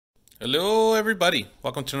Hello, everybody.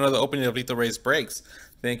 Welcome to another opening of Lethal Race Breaks.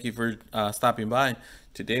 Thank you for stopping by.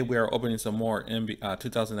 Today we are opening some more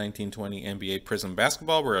 2019-20 NBA Prizm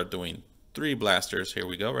Basketball. We're doing 3 blasters. Here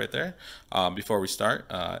we go, right there. Before we start,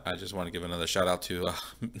 I just want to give another shout out to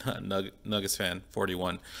Nuggets fan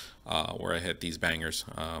 41, where I had these bangers: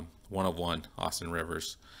 1 of 1, Austin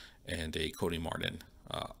Rivers, and a Cody Martin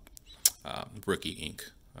rookie ink.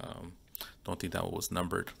 Don't think that was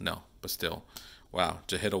numbered, no, but still. Wow,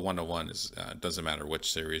 to hit a 1-1 is doesn't matter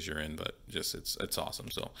which series you're in, but just it's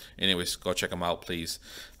awesome. So, anyways, go check him out, please.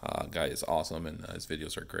 Guy is awesome, and his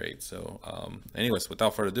videos are great. So, anyways,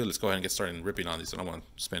 without further ado, let's go ahead and get started and ripping on these. I don't want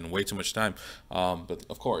to spend way too much time. But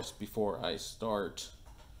of course, before I start,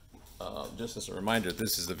 just as a reminder,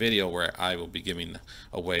 this is the video where I will be giving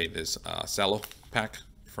away this Cello pack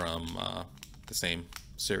from the same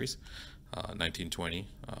series, 1920.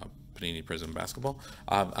 Prizm Basketball.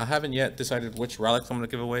 I haven't yet decided which relics I'm going to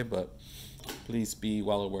give away, but please be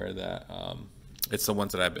well aware that it's the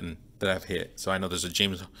ones that I've hit. So I know there's a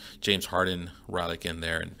James Harden relic in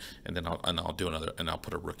there, and then I'll do another, and I'll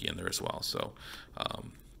put a rookie in there as well. So,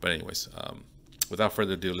 but anyways, without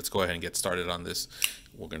further ado, let's go ahead and get started on this.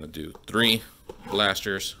 We're going to do 3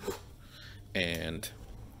 blasters, and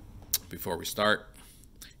before we start,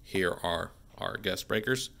 here are our guest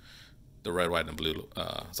breakers: the red, white, and blue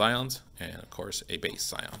Zions, and of course a base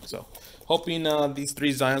Zion. So hoping these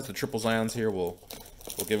 3 Zions, the triple Zions here, will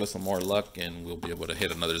give us some more luck, and we'll be able to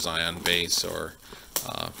hit another Zion base, or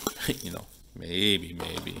you know, maybe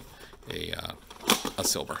a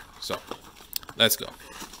silver. So let's go.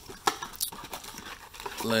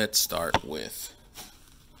 Let's start with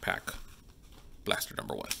pack blaster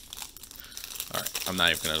number 1. All right, I'm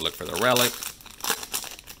not even gonna look for the relic.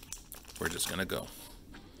 We're just gonna go.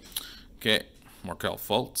 Okay, Markelle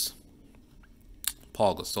Fultz,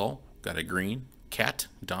 Paul Gasol, got a green, Cat,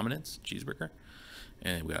 Dominance, Cheeseburger,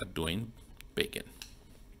 and we got Dwayne Bacon.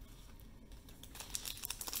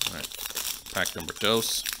 All right, pack number 2.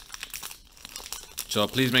 So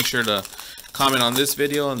please make sure to comment on this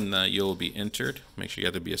video, and you'll be entered. Make sure you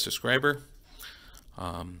have to be a subscriber.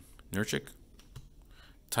 Nurkic,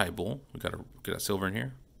 Ty Bull, we got a silver in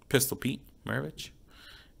here, Pistol Pete Maravich,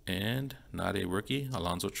 and not a rookie,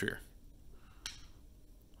 Alonzo Trier.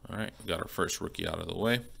 All right, we got our first rookie out of the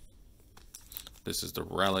way. This is the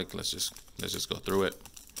relic. Let's just go through it.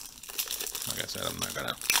 Like I said, I'm not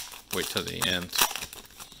gonna wait till the end.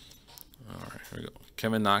 All right, here we go.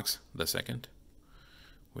 Kevin Knox II.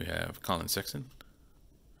 We have Colin Sexton,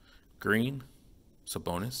 green,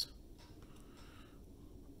 Sabonis,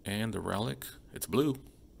 and the relic. It's blue.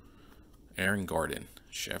 Aaron Gordon,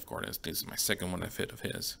 Chef Gordon. This is my second one I've hit of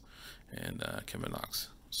his, and Kevin Knox,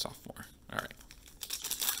 sophomore. All right.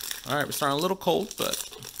 All right, we're starting a little cold, but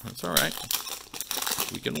that's all right.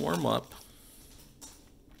 We can warm up.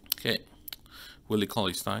 Okay, Willie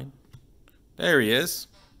Cauley-Stein. There he is.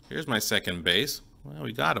 Here's my second base. Well,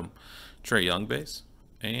 we got him. Trae Young base,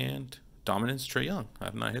 and Dominance Trae Young. I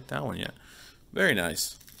have not hit that one yet. Very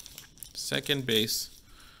nice. Second base,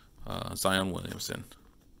 Zion Williamson.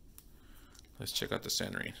 Let's check out the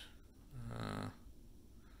centering.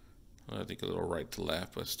 I think a little right to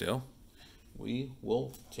left, but still. We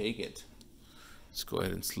will take it. Let's go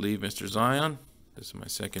ahead and sleeve Mr. Zion. This is my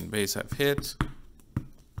second base I've hit.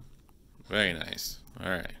 Very nice. All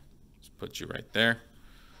right. Let's put you right there.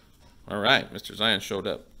 All right. Mr. Zion showed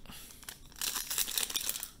up.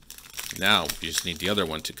 Now we just need the other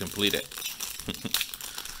one to complete it. All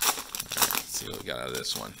right. Let's see what we got out of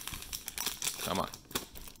this one. Come on.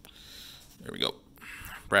 There we go.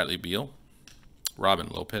 Bradley Beal. Robin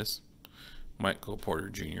Lopez. Michael Porter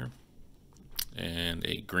Jr., and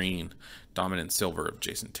a green dominant silver of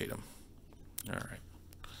Jason Tatum. All right,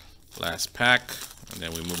 last pack, and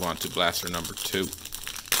then we move on to blaster number 2.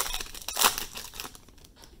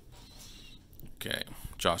 Okay,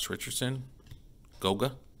 Josh Richardson,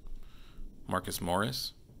 Goga, Marcus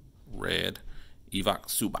Morris, red, Ivak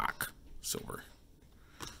Zubac, silver.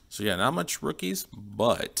 So yeah, not much rookies,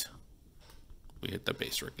 but we hit the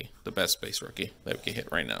base rookie, the best base rookie that we can hit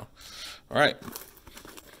right now. All right.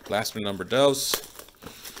 Blaster number 2. Let's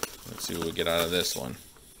see what we get out of this one.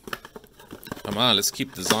 Come on, let's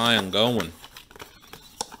keep the Zion going.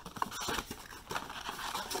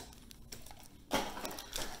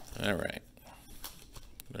 All right.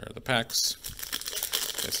 There are the packs.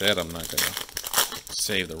 Like I said, I'm not going to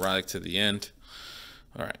save the relic to the end.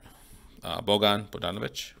 All right. Bogan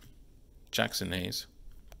Bogdanovic, Jackson Hayes,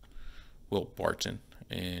 Will Barton,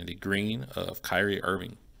 and a green of Kyrie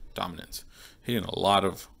Irving, Dominance. Hitting a lot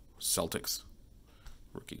of Celtics.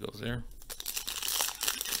 Rookie goes there.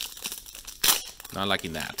 Not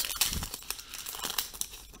liking that.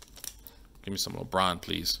 Give me some LeBron,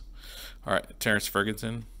 please. All right, Terrence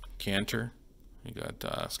Ferguson, Cantor. You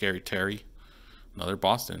got Scary Terry, another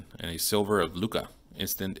Boston, and a silver of Luka.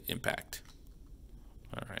 Instant impact.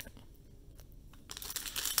 All right.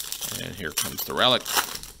 And here comes the relic.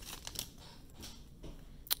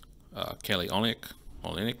 Kelly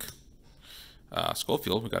Olynyk.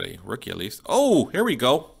 Schofield, we got a rookie at least. Oh, here we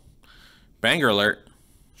go. Banger alert.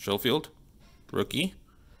 Schofield, rookie.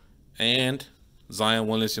 And Zion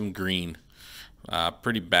Williamson green.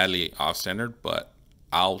 Pretty badly off-centered, but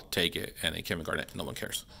I'll take it. And a Kevin Garnett. No one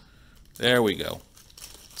cares. There we go.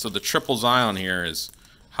 So the triple Zion here is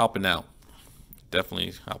helping out.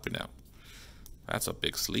 Definitely helping out. That's a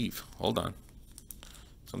big sleeve. Hold on.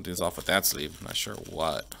 Something's off with that sleeve. Not sure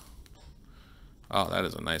what. Oh, that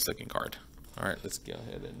is a nice looking card. All right, let's go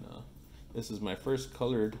ahead and this is my first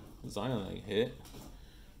colored Zion I hit.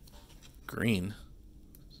 Green.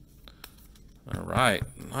 All right,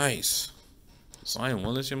 nice. Zion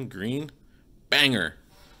Williamson green. Banger.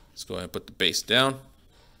 Let's go ahead and put the base down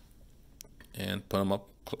and put them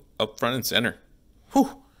up front and center.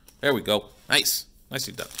 Whew. There we go. Nice.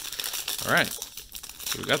 Nicely done. All right.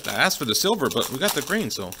 So we got the ask for the silver, but we got the green,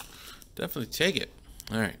 so definitely take it.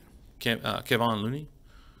 All right. Kevon Looney.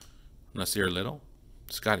 Nasir Little.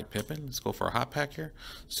 Scottie Pippen. Let's go for a hot pack here.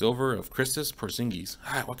 Silver of Kristaps Porzingis.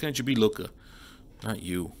 Ah, why can't you be Luka? Not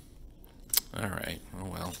you. All right. Oh,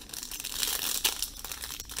 well.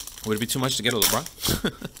 Would it be too much to get a LeBron?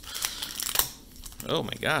 Oh,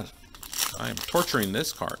 my God. I am torturing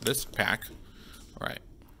this pack. All right.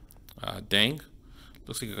 Dang.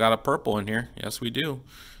 Looks like I got a purple in here. Yes, we do.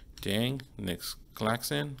 Dang. Nick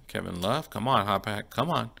Claxton. Kevin Love. Come on, hot pack. Come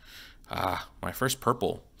on. My first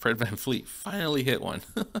purple. Fred VanVleet. Finally hit one.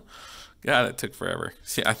 God, it took forever.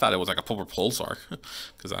 See, I thought it was like a purple pulsar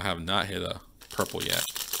because I have not hit a purple yet.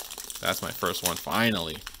 That's my first one.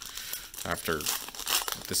 Finally. After,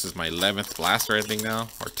 this is my 11th blaster, I think now.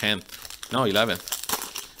 Or 10th. No, 11th.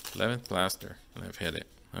 11th blaster. And I've hit it.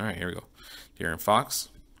 All right, here we go. De'Aaron Fox.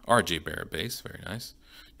 RJ Barrett base. Very nice.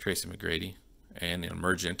 Tracy McGrady. And an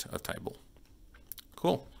emergent of Tybalt.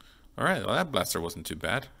 Cool. All right, well, that blaster wasn't too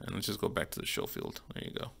bad. And let's just go back to the Schofield. There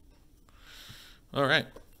you go. All right.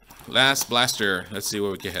 Last blaster. Let's see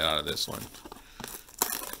what we can hit out of this one.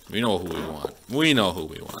 We know who we want. We know who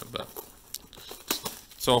we want, but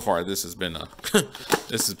so far this has been a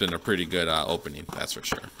this has been a pretty good opening, that's for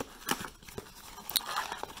sure.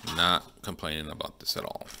 Not complaining about this at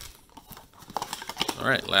all. All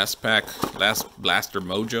right, last pack, last blaster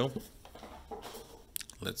mojo.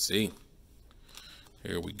 Let's see.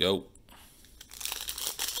 Here we go.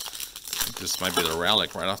 This might be the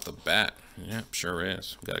relic right off the bat. Yeah, sure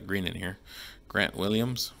is. We got a green in here. Grant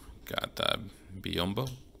Williams. Got Biombo.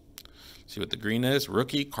 See what the green is.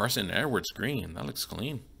 Rookie Carson Edwards green. That looks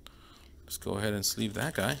clean. Let's go ahead and sleeve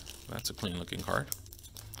that guy. That's a clean looking card.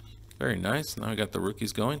 Very nice. Now we got the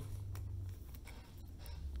rookies going.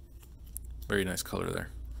 Very nice color there.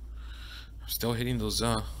 I'm still hitting those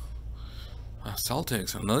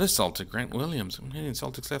Celtics. Another Celtic, Grant Williams. I'm hitting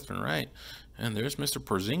Celtics left and right. And there's Mr.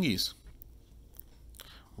 Porzingis.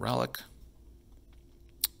 Relic.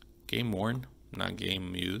 Game worn, not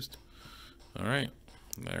game used. All right.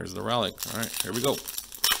 There's the relic. All right, here we go.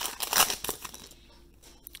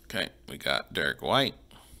 Okay, we got Derek White.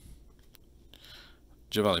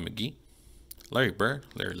 JaVale McGee. Larry Bird,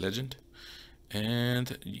 Larry Legend. And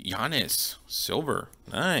Giannis, silver.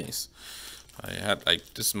 Nice.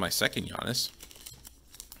 This is my second Giannis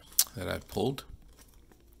that I've pulled.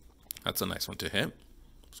 That's a nice one to hit.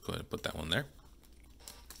 Let's go ahead and put that one there.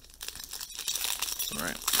 All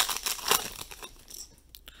right.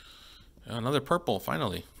 Another purple,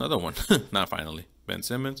 finally. Another one. Not finally. Ben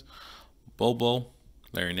Simmons. Bobo.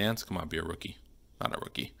 Larry Nance. Come on, be a rookie. Not a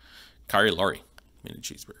rookie. Kyrie Laurie. Mini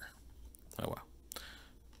cheeseburger. Oh, wow.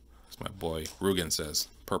 As my boy Rugen says,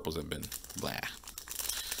 purples have been blah.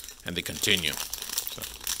 And they continue. So.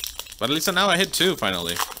 But at least now I hit two,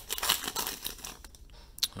 finally.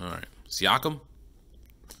 All right. Siakam.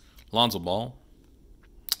 Lonzo Ball.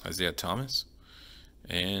 Isaiah Thomas.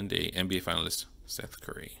 And a NBA finalist, Stephen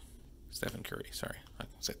Curry, sorry. I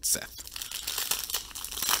said Seth.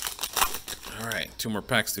 All right, two more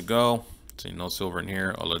packs to go. See, no silver in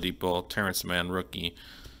here. Oladipo, Terrence Mann, rookie,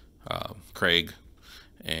 Craig,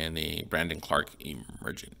 and the Brandon Clark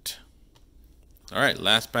emergent. All right,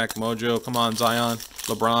 last pack mojo. Come on, Zion,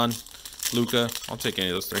 LeBron, Luka. I'll take any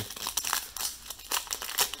of those three.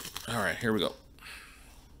 All right, here we go.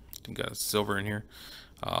 I think got silver in here.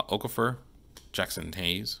 Okafor, Jackson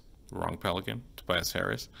Hayes, wrong Pelican, Tobias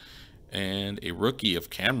Harris, and a rookie of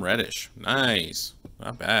Cam Reddish. Nice.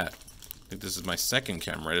 Not bad. think this is my second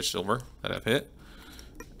Cam Reddish silver that I've hit.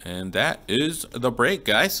 And that is the break,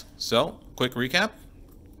 guys. So, quick recap.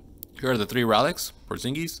 Here are the 3 relics: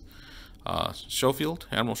 Porzingis, Schofield,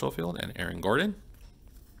 Admiral Schofield, and Aaron Gordon.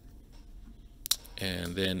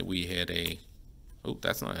 And then we hit a, oh,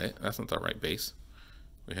 that's not it. That's not the right base.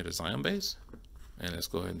 We hit a Zion base. And let's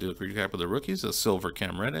go ahead and do a recap of the rookies. A silver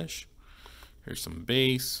Cam Reddish. Here's some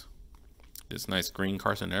base. This nice green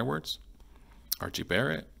Carson Edwards. Archie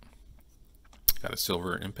Barrett. Got a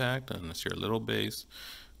silver Impact. And let's hear a little base.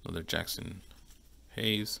 Another Jackson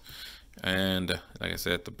Hayes. And like I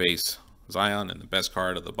said, the base Zion, and the best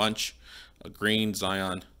card of the bunch, a green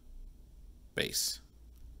Zion base.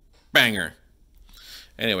 Banger.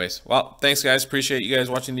 Anyways, well, thanks guys. Appreciate you guys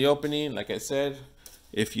watching the opening. Like I said,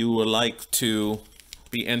 if you would like to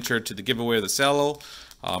be entered to the giveaway of the cello,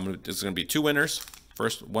 there's going to be 2 winners.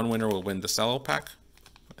 First, one winner will win the cello pack,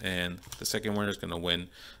 and the second winner is going to win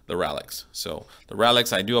the relics. So the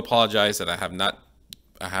relics, I do apologize that I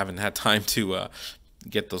haven't had time to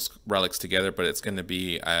get those relics together, but it's going to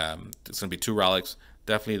be 2 relics.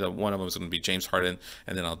 Definitely one of them is going to be James Harden,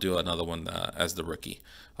 and then I'll do another one as the rookie,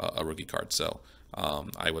 a rookie card. So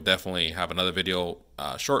I will definitely have another video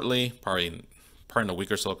shortly, probably in a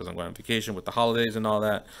week or so, because I'm going on vacation with the holidays and all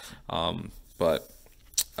that. But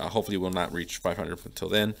hopefully we'll not reach 500 until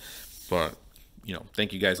then. But you know,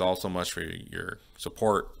 thank you guys all so much for your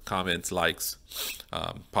support, comments, likes,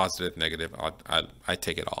 positive, negative. I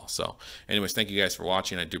take it all. So anyways, thank you guys for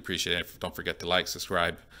watching. I do appreciate it. Don't forget to like,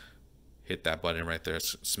 subscribe, hit that button right there,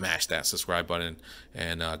 smash that subscribe button,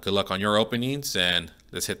 and good luck on your openings, and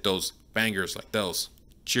let's hit those bangers like those.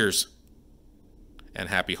 Cheers and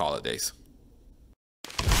happy holidays.